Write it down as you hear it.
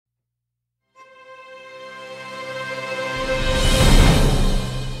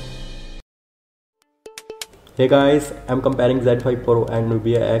Hey guys, I'm comparing Z5 Pro and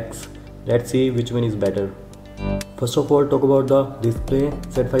Nubia X. Let's see which one is better. First of all, talk about the display.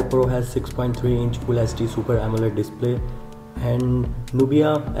 Z5 Pro has 6.3-inch Full HD Super AMOLED display, and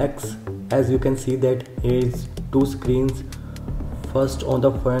Nubia X, as you can see that here is two screens. First on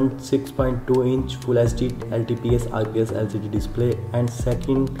the front 6.2-inch Full HD LTPS IPS LCD display, and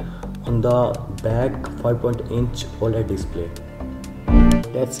second on the back 5.0-inch OLED display.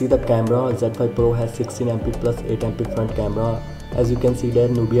 Let's see the camera. Z5 Pro has 16MP plus 8MP front camera. As you can see there,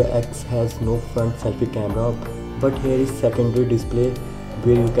 Nubia X has no front selfie camera, but here is secondary display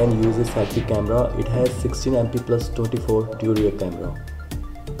where you can use a selfie camera. It has 16MP plus 24 dual rear camera.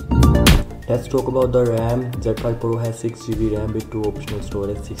 Let's talk about the RAM. Z5 Pro has 6GB RAM with two optional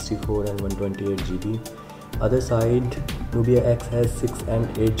storage, 64 and 128GB. Other side, Nubia X has 6 and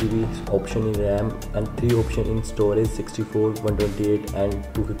 8GB option in RAM and 3 option in storage, 64, 128 and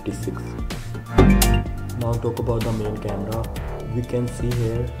 256. Now talk about the main camera. We can see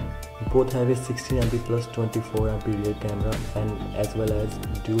here both have a 16MP plus 24MP rear camera and as well as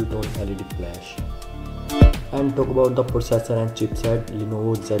dual tone LED flash. And talk about the processor and chipset.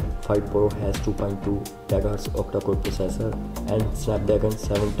 Lenovo Z5 Pro has 2.2 GHz octa-core processor and Snapdragon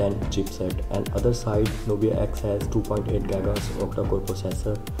 710 chipset, and other side Nubia X has 2.8 GHz octa-core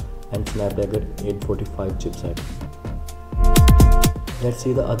processor and Snapdragon 845 chipset. Let's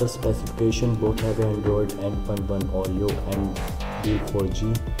see the other specification. Both have Android N.1 Oreo and dual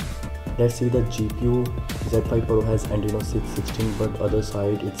 4G. Let's see the GPU. Z5 Pro has Adreno 616, but other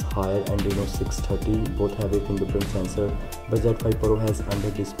side it's higher Adreno 630. Both have a fingerprint sensor, but Z5 Pro has under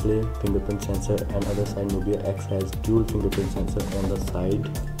display fingerprint sensor, and other side Nubia X has dual fingerprint sensor on the side,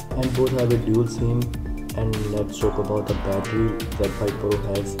 and both have a dual SIM. And let's talk about the battery. Z5 Pro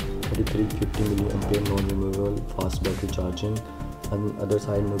has 3350 mAh non-removable fast battery charging, and other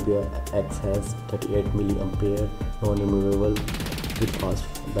side Nubia X has 38 mAh non-removable with fast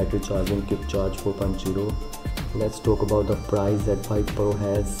battery charging, quick charge 4.0. Let's talk about the price. Z5 Pro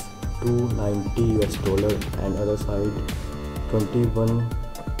has $290 and other side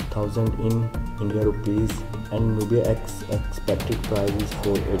 21,000 in India rupees, and Nubia X expected price is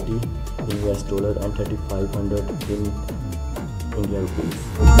 $480 in US dollar and 3,500 in India rupees.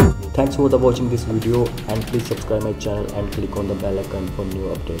 Thanks for watching this video, and please subscribe my channel and click on the bell icon for new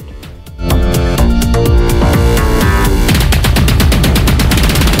update.